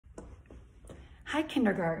Hi,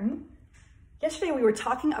 kindergarten. Yesterday we were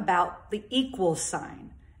talking about the equal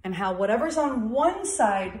sign and how whatever's on one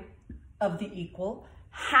side of the equal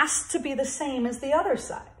has to be the same as the other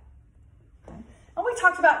side. Okay? And we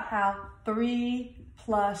talked about how 3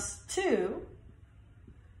 plus 2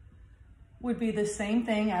 would be the same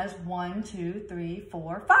thing as 1, 2, 3,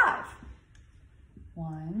 4, 5.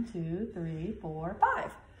 1, 2, 3, 4,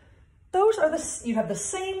 5. Those are you have the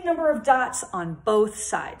same number of dots on both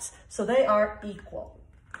sides, so they are equal.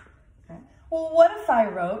 Okay. Well, what if I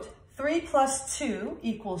wrote 3 plus 2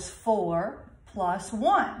 equals 4 plus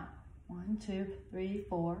 1? 1, 2, 3,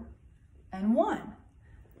 4, and 1.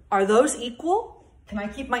 Are those equal? Can I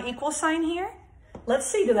keep my equal sign here? Let's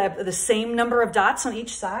see, do they have the same number of dots on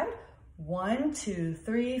each side? 1, 2,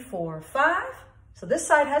 3, 4, 5. So this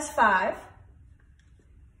side has 5.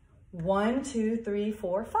 1, 2, 3,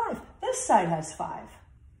 4, 5. This side has 5.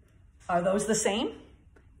 Are those the same?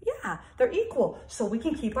 Yeah, they're equal. So we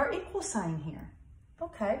can keep our equal sign here.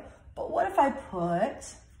 Okay, but what if I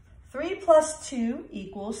put 3 plus 2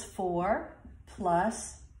 equals 4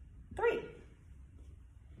 plus 3?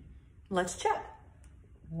 Let's check.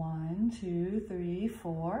 1, 2, 3,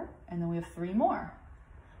 4, and then we have 3 more.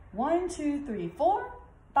 1, 2, 3, 4,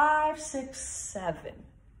 5, 6, 7.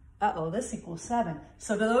 Uh-oh, this equals 7.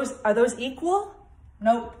 So are those equal?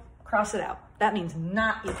 Nope, cross it out. That means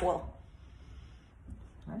not equal.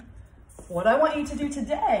 Right. What I want you to do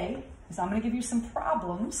today is I'm gonna give you some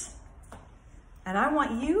problems, and I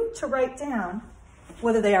want you to write down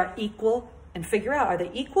whether they are equal and figure out, are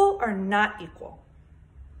they equal or not equal?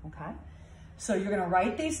 Okay, so you're gonna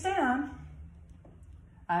write these down.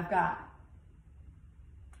 I've got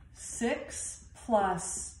 6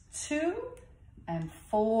 plus 2 and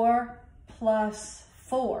 4 plus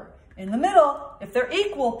 4. In the middle, if they're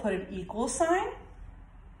equal, put an equal sign.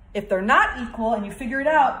 If they're not equal and you figure it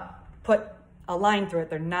out, put a line through it.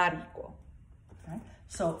 They're not equal. Okay?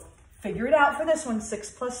 So figure it out for this one, 6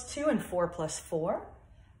 plus 2 and 4 plus 4.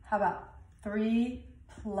 How about 3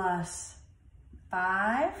 plus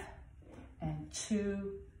 5 and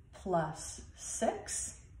 2 plus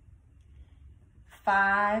 6?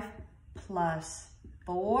 5 plus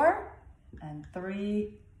 4 and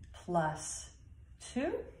 3 plus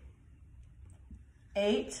 2,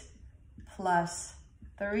 8 plus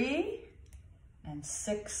 3, and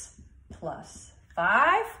 6 plus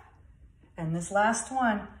 5. And this last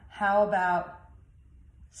one, how about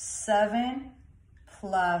 7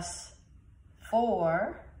 plus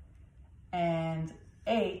 4 and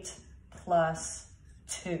 8 plus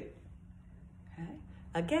 2? Okay.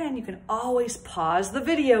 Again, you can always pause the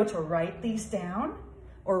video to write these down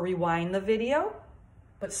or rewind the video,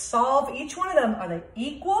 but solve each one of them. Are they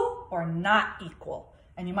equal or not equal?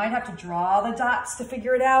 And you might have to draw the dots to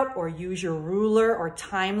figure it out or use your ruler or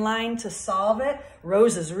timeline to solve it.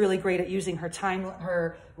 Rose is really great at using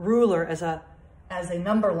her ruler as a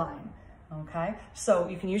number line, okay? So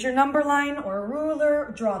you can use your number line or a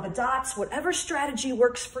ruler, draw the dots, whatever strategy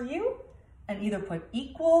works for you, and either put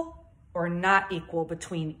equal or not equal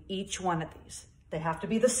between each one of these. They have to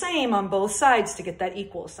be the same on both sides to get that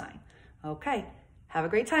equal sign. Okay, have a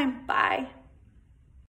great time. Bye.